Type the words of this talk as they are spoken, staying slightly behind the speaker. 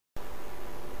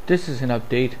This is an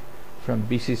update from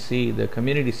BCC, the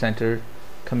community center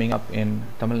coming up in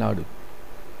Tamil Nadu.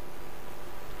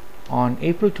 On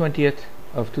April 20th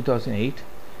of 2008,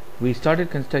 we started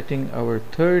constructing our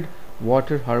third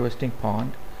water harvesting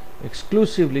pond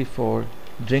exclusively for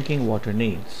drinking water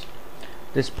needs.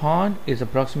 This pond is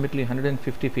approximately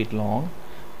 150 feet long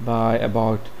by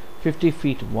about 50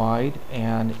 feet wide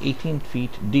and 18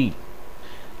 feet deep.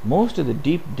 Most of the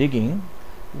deep digging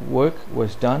work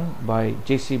was done by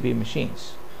JCB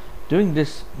machines. Doing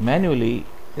this manually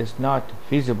is not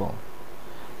feasible.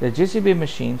 The JCB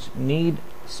machines need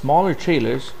smaller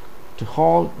trailers to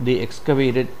haul the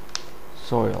excavated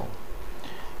soil.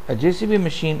 A JCB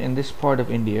machine in this part of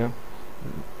India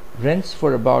rents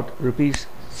for about rupees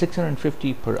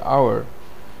 650 per hour,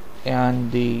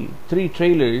 and the three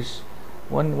trailers,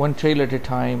 one trailer at a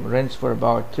time, rents for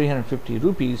about 350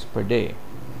 rupees per day.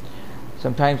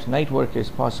 Sometimes night work is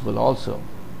possible also.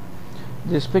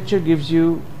 This picture gives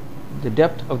you the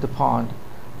depth of the pond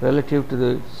relative to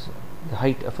the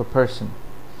height of a person.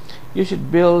 You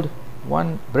should build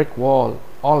one brick wall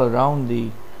all around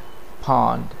the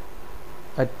pond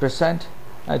at present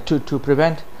to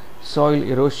prevent soil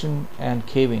erosion and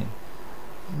caving,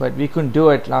 but we couldn't do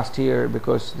it last year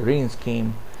because the rains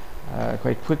came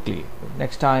quite quickly.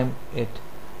 Next time,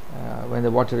 when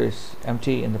the water is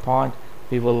empty in the pond,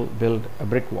 we will build a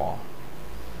brick wall.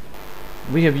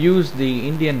 We have used the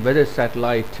Indian weather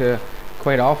satellite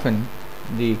quite often.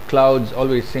 The clouds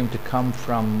always seem to come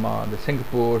from the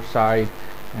Singapore side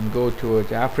and go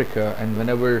towards Africa, and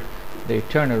whenever they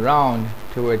turn around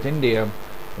towards India,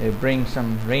 they bring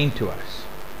some rain to us.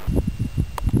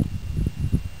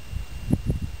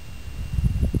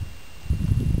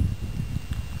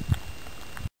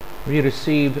 We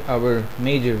received our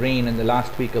major rain in the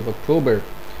last week of October.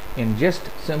 In just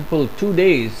simple 2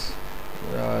 days,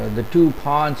 the two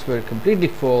ponds were completely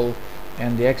full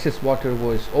and the excess water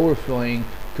was overflowing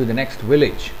to the next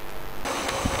village.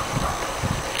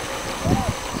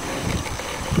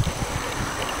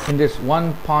 In this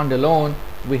one pond alone,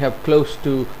 we have close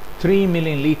to 3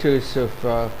 million liters of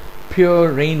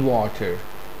pure rainwater.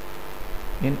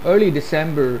 In early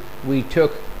December, we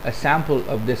took a sample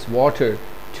of this water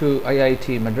to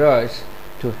IIT Madras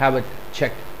to have it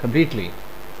checked completely.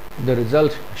 The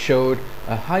result showed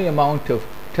a high amount of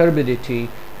turbidity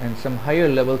and some higher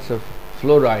levels of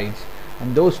flourides,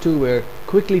 and those two were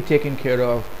quickly taken care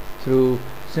of through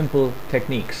simple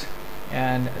techniques,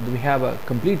 and we have a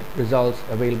complete results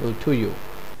available to you.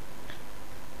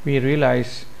 We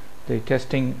realize the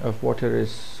testing of water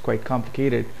is quite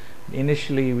complicated.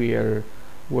 Initially, we are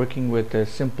working with a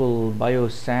simple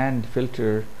bio-sand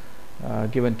filter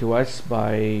given to us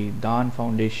by Dawn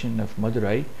Foundation of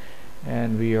Madurai,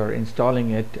 and we are installing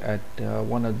it at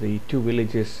one of the two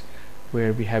villages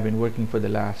where we have been working for the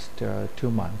last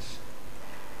 2 months.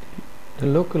 The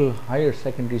local higher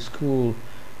secondary school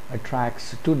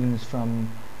attracts students from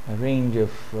a range of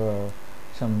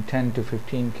some 10 to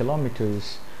 15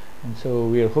 kilometers, and so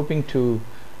we are hoping to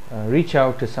reach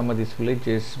out to some of these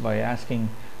villages by asking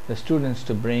the students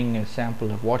to bring a sample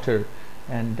of water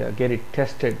and get it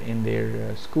tested in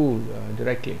their school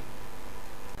directly.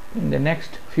 In the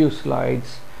next few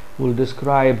slides, we'll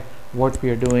describe what we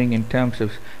are doing in terms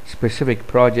of specific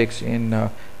projects in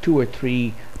 2 or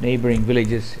 3 neighboring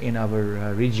villages in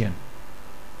our region.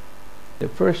 The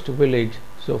first village,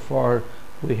 so far,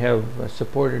 we have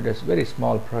supported a very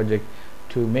small project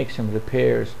to make some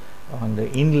repairs on the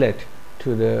inlet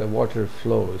to the water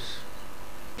flows.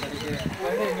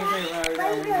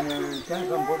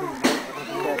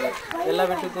 எல்லா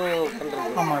வீட்டுக்கும் பண்றது.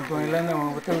 ஆமா, இப்போ எல்லாமே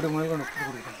ஒத்த வீடு முதல் கொண்டு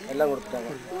கொடுத்துட்டாங்க. எல்லாம் கொடுத்துட்டாங்க.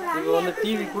 இப்போ வந்து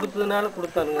டிவி கொடுத்ததுனால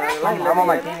கொடுத்தாங்க.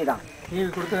 ஆமாமா, டிவி தான். டிவி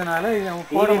கொடுத்ததுனால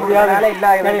போட முடியாதனால இல்ல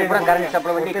பூரா கரண்ட்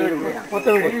சப்ளை பண்ணி டிவி கொடுத்தாங்க.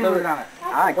 ஒத்த வீடு.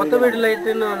 ஒத்த வீடு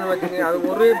லைட்னு ஒன்னு வச்சிங்க. அது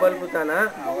ஒரே பல்பு தானா?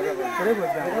 ஒரே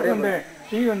பல்பு. இந்த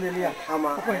டிவி வந்து இல்லையா?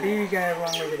 ஆமா. அப்ப டிவிக்கு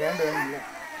வாங்குறது ரெண்டு வேணும் இல்ல.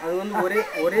 அது வந்து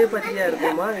ஒரே பத்தியா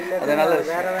இருக்குமா இல்ல அதனால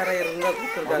வேற வேற இருந்தா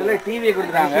கொடுத்துட்டாங்க. இல்ல டிவி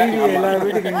கொடுத்தாங்க. டிவி எல்லா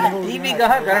வீட்டுக்கு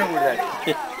டிவிக்காக கரண்ட் கொடுத்தாங்க.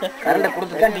 கரண்ட்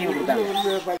கொடுத்து தான் டிவி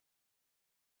கொடுத்தாங்க.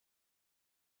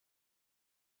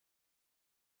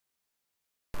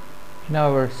 In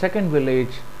our second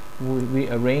village, we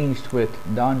arranged with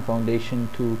Dawn Foundation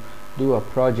to do a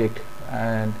project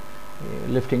and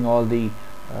lifting all the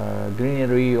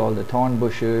greenery, all the thorn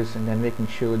bushes, and then making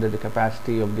sure that the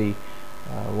capacity of the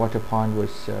water pond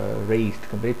was raised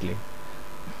completely.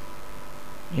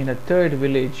 In a third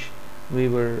village, we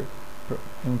were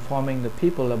informing the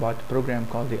people about a program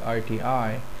called the RTI,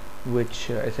 which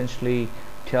essentially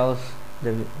tells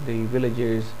the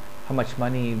villagers how much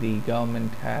money the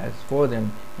government has for them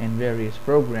in various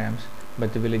programs, but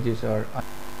the villages are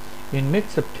In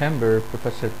mid-September,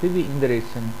 Professor P.V.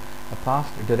 Indaresan, a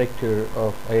past director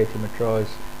of IIT Madras,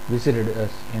 visited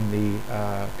us in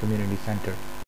the community center.